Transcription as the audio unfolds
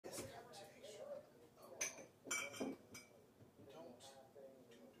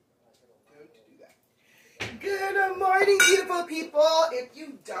beautiful people. If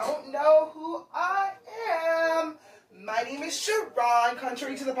you don't know who I am, my name is Sharon.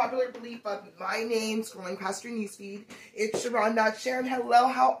 Contrary to the popular belief of my name scrolling past your newsfeed, it's Sharon, not Sharon. Hello,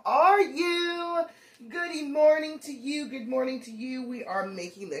 how are you? Good morning to you. Good morning to you. We are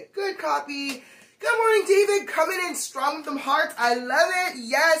making the good copy. Good morning, David. Coming in strong with them hearts. I love it.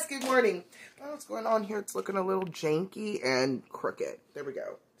 Yes, good morning. Oh, what's going on here? It's looking a little janky and crooked. There we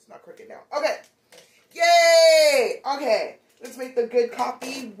go. It's not crooked now. Okay. Yay! Okay, let's make the good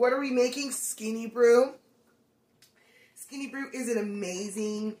coffee. What are we making? Skinny Brew. Skinny Brew is an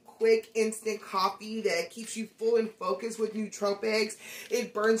amazing, quick, instant coffee that keeps you full and focused with nootropics.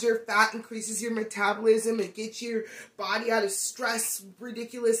 It burns your fat, increases your metabolism, it gets your body out of stress,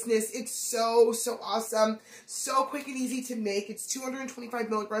 ridiculousness. It's so awesome. So quick and easy to make. It's 225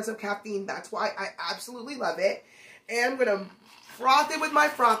 milligrams of caffeine. That's why I absolutely love it. And I'm going to froth it with my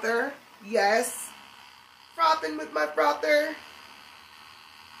frother. Yes. Frothing with my frother.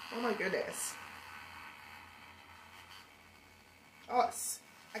 Oh my goodness. Oh,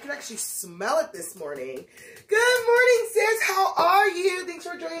 I can actually smell it this morning. Good morning, sis. How are you? Thanks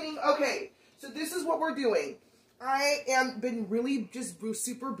for joining. Okay, so this is what we're doing. I am been really just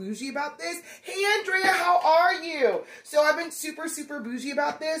super bougie about this. Hey, Andrea, how are you? So I've been super bougie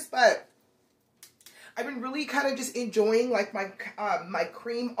about this, but I've been really kind of just enjoying like my my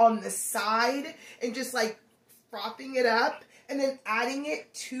cream on the side and just like frothing it up and then adding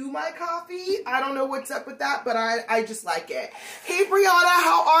it to my coffee. I don't know what's up with that, but I just like it. Hey, Brianna,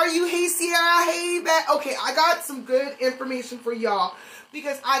 how are you? Hey, Sierra. Hey, Beth. Okay, I got some good information for y'all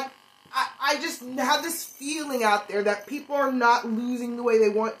because I just have this feeling out there that people are not losing the way they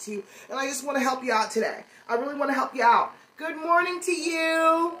want to, and I just want to help you out today. I really want to help you out. Good morning to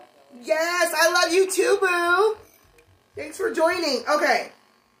you. Yes, I love you too, boo. Thanks for joining. Okay,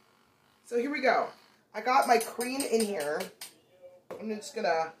 so here we go. I got my cream in here. I'm just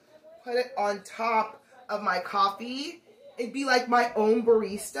gonna put it on top of my coffee. It'd be like my own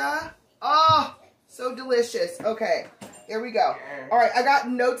barista. Oh, so delicious. Okay, here we go. All right, I got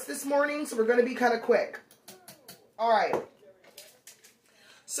notes this morning, so we're gonna be kind of quick. All right.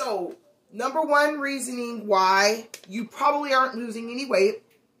 So, number one reasoning why you probably aren't losing any weight.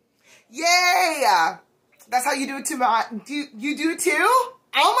 Yay! That's how you do it to my, you do too?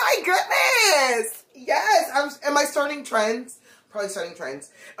 Oh my goodness! Yes, am I starting trends? Probably starting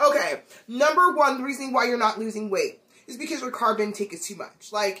trends. Okay, number one, the reason why you're not losing weight is because your carb intake is too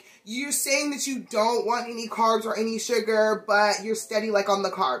much. Like, you're saying that you don't want any carbs or any sugar, but you're steady like on the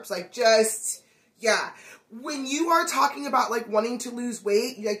carbs. Like, just, yeah. When you are talking about like wanting to lose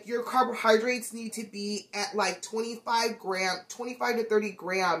weight, like your carbohydrates need to be at like 25 to 30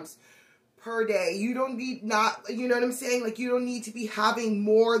 grams per day. You don't need you know what I'm saying? Like, you don't need to be having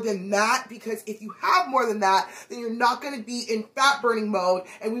more than that, because if you have more than that, then you're not going to be in fat burning mode,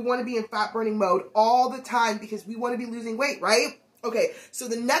 and we want to be in fat burning mode all the time because we want to be losing weight, right? Okay, so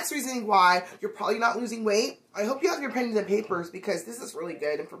the next reason why you're probably not losing weight, I hope you have your pens and papers because this is really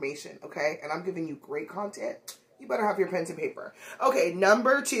good information, okay? And I'm giving you great content. You better have your pens and paper. Okay,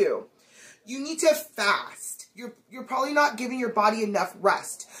 number two, you need to fast. You're probably not giving your body enough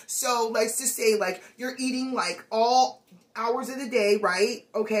rest. So let's just say like you're eating like all hours of the day, right?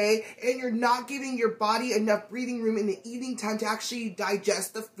 Okay, and you're not giving your body enough breathing room in the evening time to actually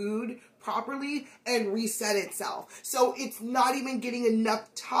digest the food properly and reset itself. So it's not even getting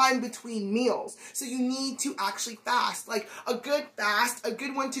enough time between meals. So you need to actually fast. Like a good fast, a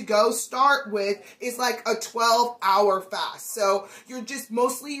good one to go start with is like a 12-hour fast. So you're just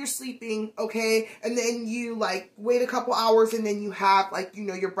mostly you're sleeping, okay? And then you like wait a couple hours and then you have like, you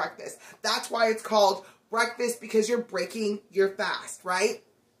know, your breakfast. That's why it's called breakfast, because you're breaking your fast, right?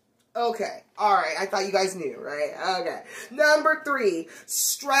 Okay, all right, I thought you guys knew, right? Okay. Number three,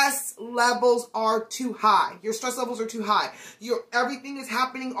 stress levels are too high. Your stress levels are too high. Everything is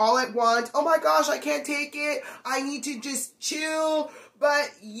happening all at once. Oh my gosh, I can't take it. I need to just chill,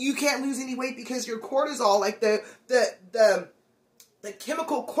 but you can't lose any weight because your cortisol, like the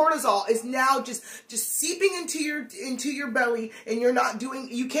chemical cortisol is now just seeping into your belly, and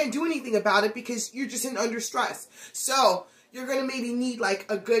you can't do anything about it because you're just under stress. So you're going to maybe need like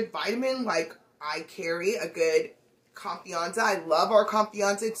a good vitamin, like I carry a good Confianza. I love our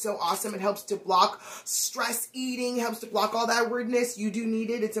Confianza. It's so awesome. It helps to block stress eating, helps to block all that weirdness. You do need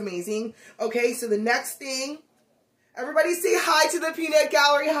it. It's amazing. Okay, so the next thing, everybody say hi to the Peanut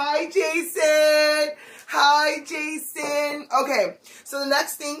Gallery. Hi, Jason. Hi, Jason. Okay, so the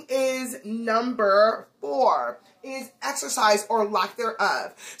next thing is number 4 is exercise or lack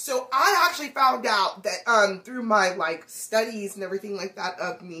thereof. So I actually found out that through my like studies and everything like that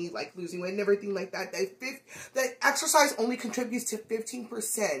of me like losing weight and everything like that, that exercise only contributes to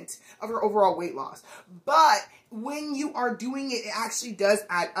 15% of your overall weight loss. But when you are doing it, it actually does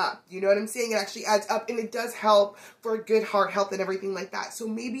add up. You know what I'm saying? It actually adds up, and it does help for good heart health and everything like that. So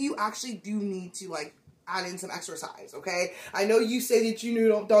maybe you actually do need to like add in some exercise, okay? I know you say that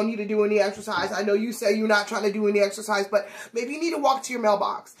you don't need to do any exercise. I know you say you're not trying to do any exercise, but maybe you need to walk to your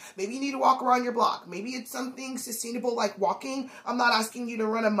mailbox. Maybe you need to walk around your block. Maybe it's something sustainable like walking. I'm not asking you to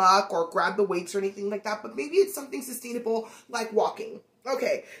run amok or grab the weights or anything like that, but maybe it's something sustainable like walking.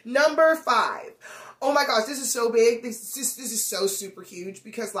 Okay, number 5. Oh my gosh, this is so big. This is so super huge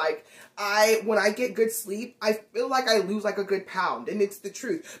because like when I get good sleep, I feel like I lose like a good pound, and it's the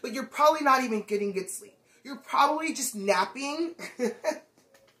truth. But you're probably not even getting good sleep. You're probably just napping.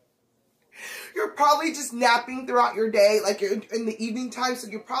 You're probably just napping throughout your day, like you're in the evening time. So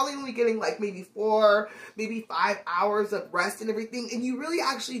you're probably only getting like maybe 4, maybe 5 hours of rest and everything. And you really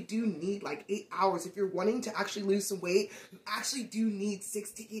actually do need like 8 hours. If you're wanting to actually lose some weight, you actually do need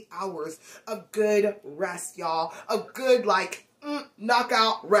 6 to 8 hours of good rest, y'all. A good like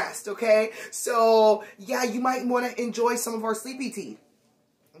knockout rest, okay? So yeah, you might want to enjoy some of our sleepy tea.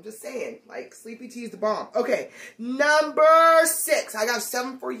 I'm just saying, like, sleepy tea is the bomb. Okay, number 6. I got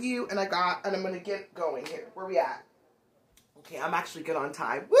 7 for you, and I'm going to get going here. Where we at? Okay, I'm actually good on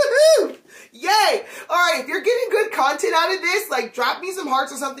time. Woohoo! Yay! All right, if you're getting good content out of this, like, drop me some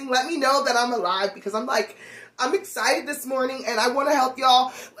hearts or something. Let me know that I'm alive, because I'm excited this morning, and I want to help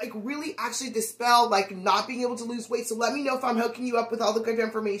y'all, like, really actually dispel, like, not being able to lose weight. So let me know if I'm hooking you up with all the good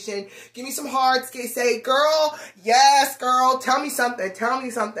information. Give me some hearts. Okay, say, girl, yes, girl, tell me something. Tell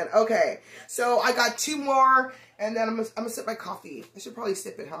me something. Okay, so I got 2 more, and then I'm gonna sip my coffee. I should probably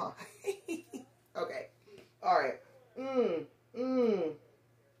sip it, huh? Okay, all right.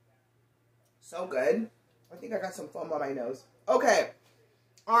 So good. I think I got some foam on my nose. Okay,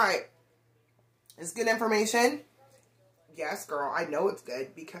 all right. It's good information. Yes, girl, I know it's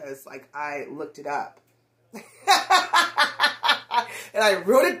good because, like, I looked it up. And I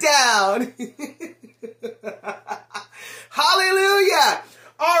wrote it down. Hallelujah.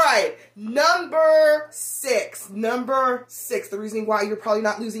 All right, number 6. Number 6. The reason why you're probably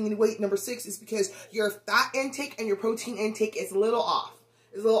not losing any weight, number 6, is because your fat intake and your protein intake is a little off.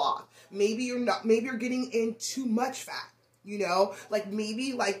 It's a little off. Maybe you're getting in too much fat. You know, like maybe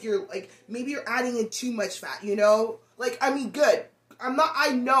you're adding in too much fat, you know, like, I mean, good.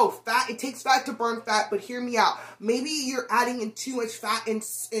 I know fat, it takes fat to burn fat, but hear me out. Maybe you're adding in too much fat in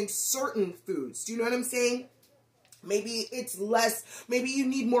certain foods. Do you know what I'm saying? Maybe it's less, maybe you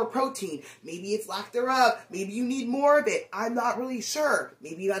need more protein. Maybe it's lack thereof. Maybe you need more of it. I'm not really sure.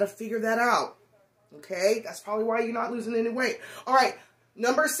 Maybe you got to figure that out. Okay. That's probably why you're not losing any weight. All right.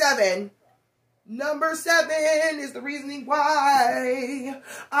 Number 7. Number 7 is the reasoning why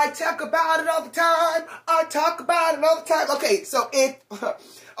I talk about it all the time. I talk about it all the time. Okay, so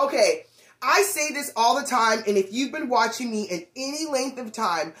okay, I say this all the time, and if you've been watching me in any length of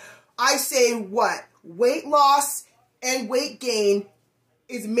time, I say what? Weight loss and weight gain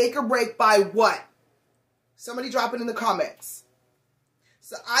is make or break by what? Somebody drop it in the comments.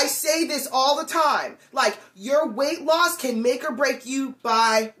 So I say this all the time. Like, your weight loss can make or break you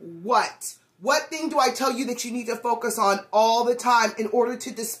by what? What thing do I tell you that you need to focus on all the time in order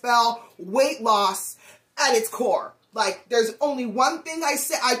to dispel weight loss at its core? Like, there's only one thing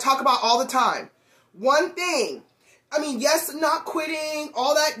I talk about all the time. One thing. I mean, yes, not quitting,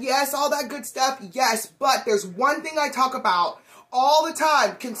 all that, yes, all that good stuff, yes, but there's one thing I talk about all the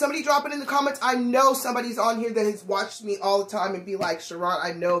time. Can somebody drop it in the comments? I know somebody's on here that has watched me all the time and be like, Sharon,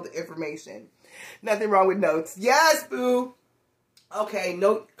 I know the information. Nothing wrong with notes. Yes, boo. Okay,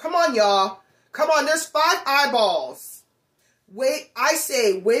 note. Come on, y'all. Come on, there's 5 eyeballs. I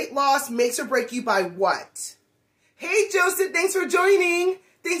say weight loss makes or break you by what? Hey, Joseph, thanks for joining.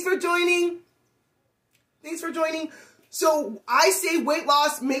 Thanks for joining. Thanks for joining. So I say weight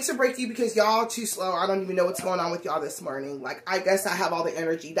loss makes or break you because y'all too slow. I don't even know what's going on with y'all this morning. Like, I guess I have all the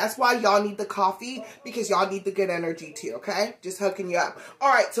energy. That's why y'all need the coffee, because y'all need the good energy too, okay? Just hooking you up. All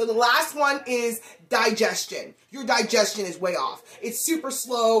right, so the last one is digestion. Your digestion is way off. It's super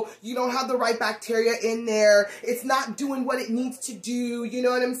slow. You don't have the right bacteria in there. It's not doing what it needs to do. You know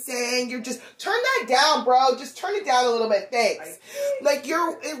what I'm saying? You're just, turn that down, bro. Just turn it down a little bit. Thanks. Like,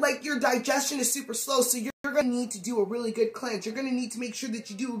 your digestion is super slow, so you're You're going to need to do a really good cleanse. You're going to need to make sure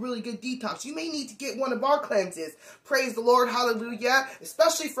that you do a really good detox. You may need to get one of our cleanses. Praise the Lord. Hallelujah.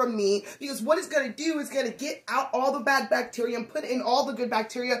 Especially from me. Because what it's going to do is going to get out all the bad bacteria and put in all the good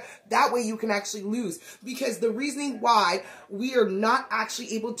bacteria. That way you can actually lose. Because the reasoning why we are not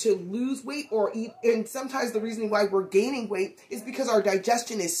actually able to lose weight or eat, and sometimes the reasoning why we're gaining weight is because our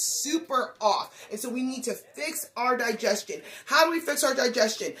digestion is super off. And so we need to fix our digestion. How do we fix our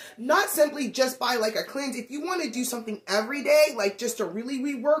digestion? Not simply just by like a cleanse. If you want to do something every day, like just to really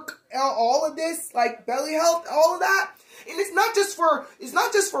rework all of this, like belly health, all of that, and it's not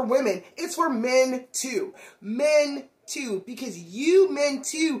just for women, it's for men too. Men too, because you men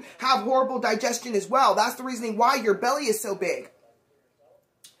too have horrible digestion as well. That's the reason why your belly is so big.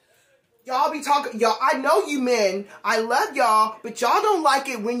 Y'all be talking, y'all, I know you men, I love y'all, but y'all don't like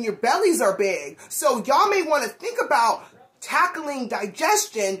it when your bellies are big. So y'all may want to think about tackling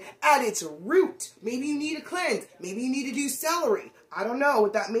digestion at its root. Maybe you need a cleanse. Maybe you need to do celery. I don't know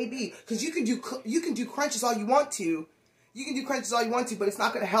what that may be. Because you can do crunches all you want to. You can do crunches all you want to, but it's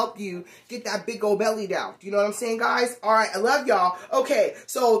not going to help you get that big old belly down. Do you know what I'm saying, guys? All right, I love y'all. Okay,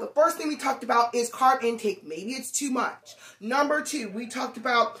 so the first thing we talked about is carb intake. Maybe it's too much. Number 2, we talked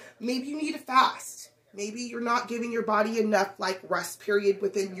about maybe you need to fast. Maybe you're not giving your body enough like rest period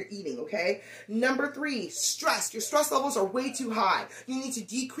within your eating, okay? Number 3, stress. Your stress levels are way too high. You need to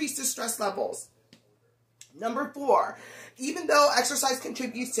decrease the stress levels. Number 4, even though exercise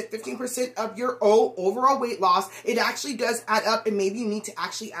contributes to 15% of your overall weight loss, it actually does add up, and maybe you need to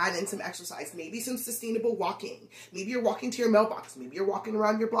actually add in some exercise. Maybe some sustainable walking. Maybe you're walking to your mailbox. Maybe you're walking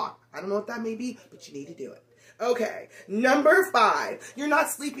around your block. I don't know what that may be, but you need to do it. Okay, number 5, you're not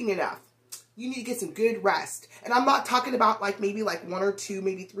sleeping enough. You need to get some good rest. And I'm not talking about like maybe like 1 or 2,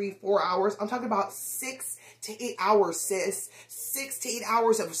 maybe 3, 4 hours. I'm talking about 6 to 8 hours, sis. 6 to 8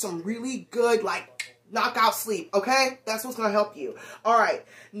 hours of some really good like knockout sleep, okay? That's what's going to help you. All right.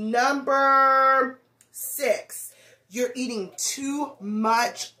 Number 6, you're eating too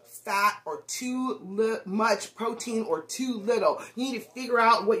much fat or too much protein or too little. You need to figure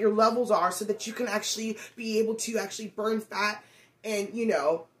out what your levels are so that you can actually be able to actually burn fat and, you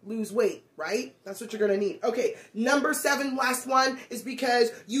know, lose weight, right? That's what you're going to need. Okay, number 7, last one, is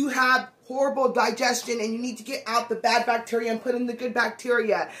because you have horrible digestion and you need to get out the bad bacteria and put in the good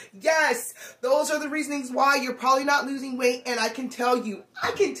bacteria. Yes, those are the reasons why you're probably not losing weight, and I can tell you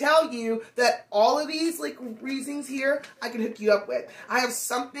that all of these like reasons here, I can hook you up with. I have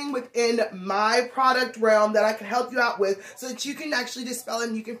something within my product realm that I can help you out with so that you can actually dispel it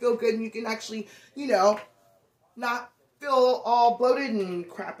and you can feel good and you can actually, you know, not feel all bloated and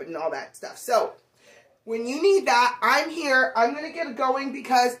crap and all that stuff. So when you need that, I'm here. I'm going to get going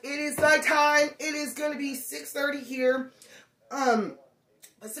because it is nighttime. It is going to be 6:30 here,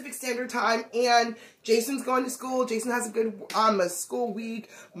 Pacific Standard Time, and Jason's going to school. Jason has a good a school week.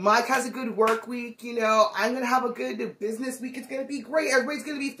 Mike has a good work week. You know, I'm going to have a good business week. It's going to be great. Everybody's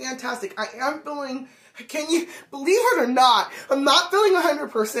going to be fantastic. I am feeling, can you believe it or not, I'm not feeling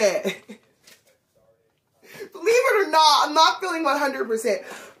 100%. Believe it or not, I'm not feeling 100%.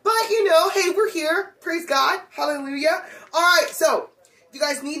 But, you know, hey, we're here. Praise God. Hallelujah. All right, so if you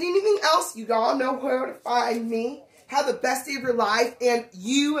guys need anything else, you all know where to find me. Have the best day of your life, and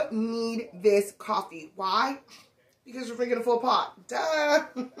you need this coffee. Why? Because you're drinking a full pot. Duh.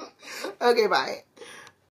 Okay, bye.